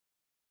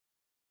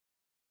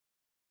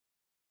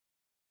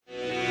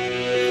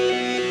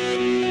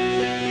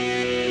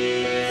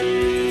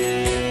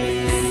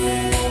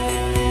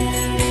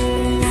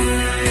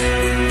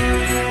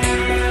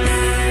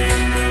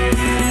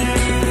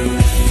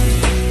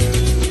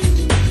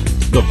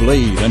The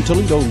Blade and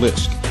Toledo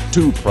Lisc,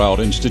 two proud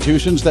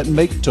institutions that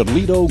make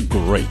Toledo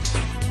great.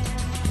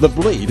 The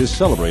Blade is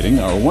celebrating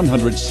our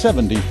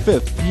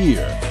 175th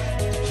year.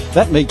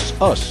 That makes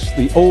us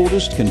the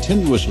oldest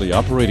continuously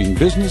operating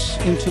business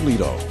in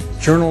Toledo.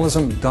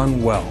 Journalism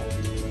done well,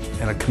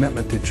 and a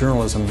commitment to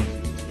journalism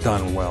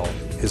done well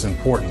is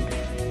important.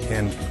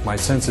 And my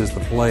sense is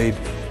the Blade,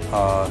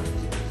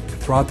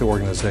 throughout the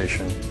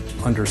organization,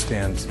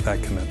 understands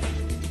that commitment.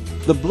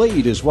 The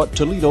Blade is what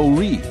Toledo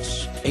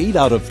reads. 8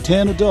 out of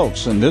 10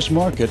 adults in this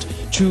market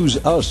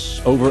choose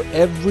us over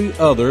every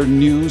other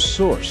news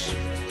source.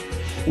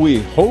 We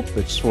hope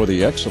it's for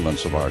the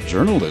excellence of our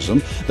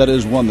journalism that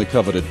has won the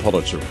coveted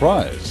Pulitzer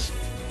Prize.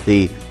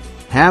 The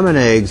ham and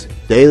eggs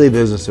daily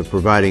business of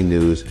providing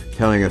news,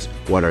 telling us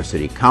what our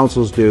city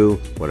councils do,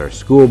 what our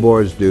school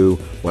boards do,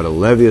 what a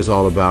levy is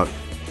all about.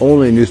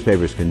 Only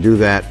newspapers can do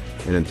that,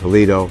 and in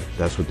Toledo,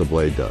 that's what the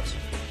Blade does.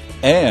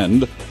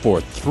 And for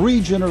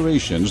 3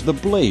 generations, the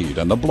Blade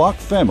and the Block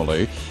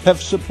family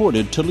have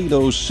supported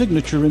Toledo's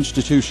signature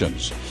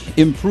institutions,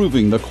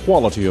 improving the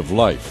quality of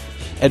life,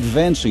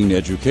 advancing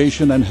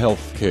education and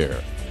health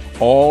care,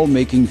 all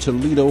making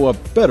Toledo a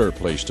better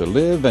place to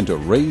live and to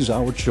raise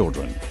our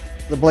children.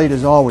 The Blade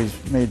has always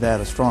made that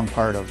a strong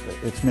part of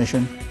its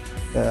mission,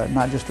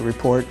 not just to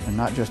report and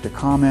not just to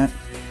comment,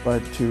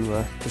 but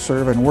to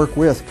serve and work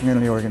with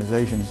community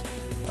organizations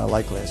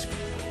like Lisc.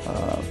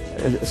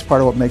 It's part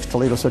of what makes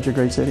Toledo such a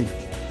great city.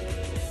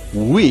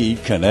 We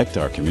connect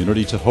our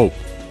community to hope,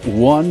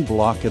 one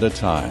block at a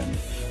time.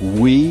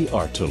 We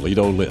are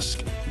Toledo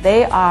Lisc.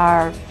 They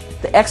are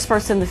the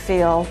experts in the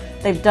field.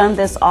 They've done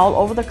this all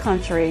over the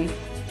country.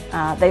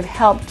 They've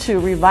helped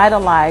to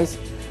revitalize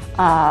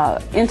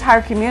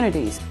entire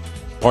communities.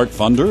 Part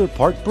funder,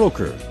 part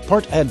broker,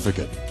 part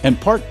advocate,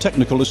 and part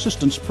technical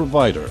assistance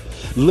provider.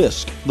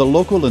 Lisc, the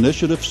local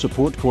initiative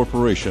support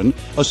corporation,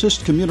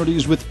 assists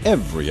communities with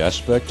every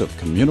aspect of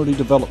community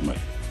development.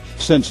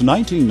 Since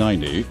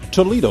 1990,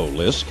 Toledo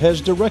Lisc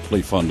has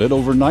directly funded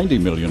over $90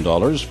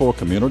 million for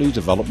community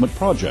development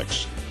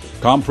projects,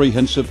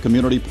 comprehensive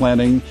community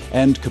planning,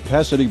 and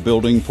capacity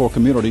building for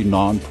community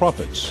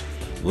nonprofits.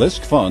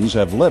 Lisc funds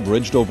have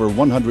leveraged over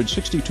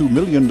 $162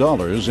 million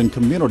in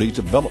community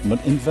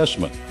development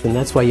investment. And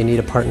that's why you need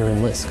a partner in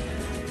Lisc.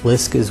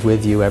 Lisc is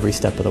with you every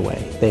step of the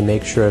way. They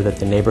make sure that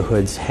the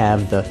neighborhoods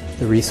have the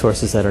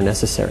resources that are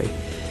necessary.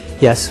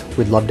 Yes,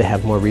 we'd love to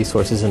have more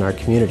resources in our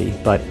community,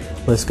 but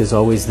Lisc is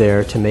always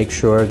there to make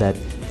sure that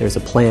there's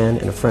a plan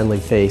and a friendly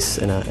face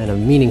and a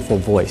meaningful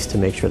voice to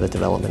make sure that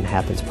development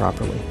happens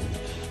properly.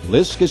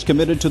 Lisc is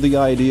committed to the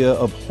idea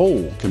of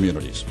whole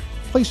communities.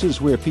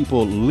 Places where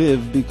people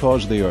live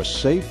because they are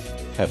safe,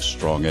 have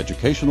strong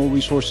educational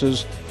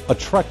resources,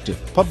 attractive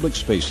public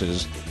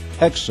spaces,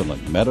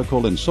 excellent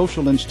medical and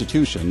social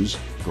institutions,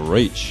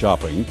 great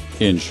shopping.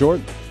 In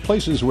short,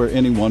 places where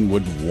anyone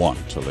would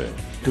want to live.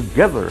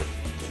 Together,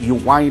 you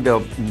wind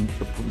up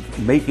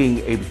making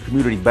a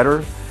community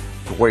better,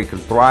 to where it can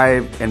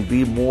thrive and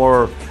be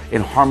more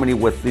in harmony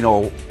with,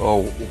 the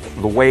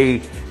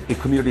way a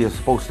community is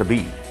supposed to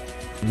be.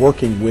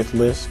 Working with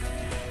Lisc,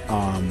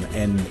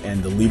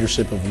 and the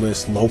leadership of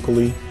Lisc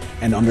locally,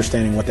 and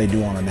understanding what they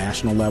do on a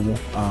national level,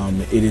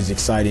 it is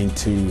exciting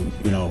to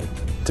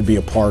be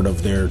a part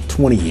of their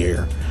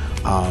 20-year,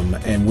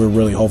 and we're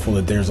really hopeful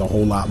that there's a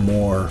whole lot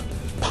more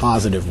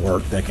positive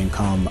work that can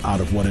come out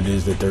of what it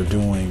is that they're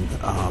doing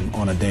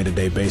on a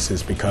day-to-day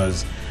basis,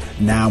 because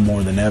now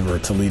more than ever,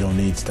 Toledo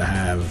needs to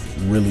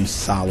have really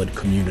solid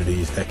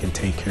communities that can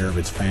take care of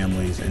its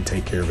families and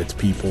take care of its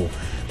people,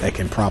 that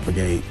can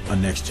propagate a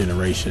next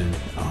generation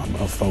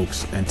of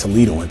folks, and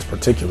Toledoans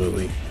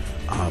particularly,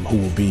 who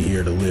will be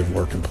here to live,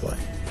 work, and play.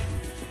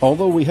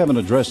 Although we have an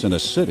address in a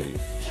city,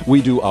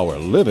 we do our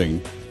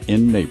living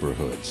in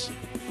neighborhoods.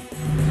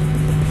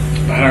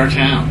 About our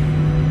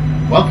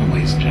town. Welcome,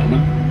 ladies and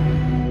gentlemen.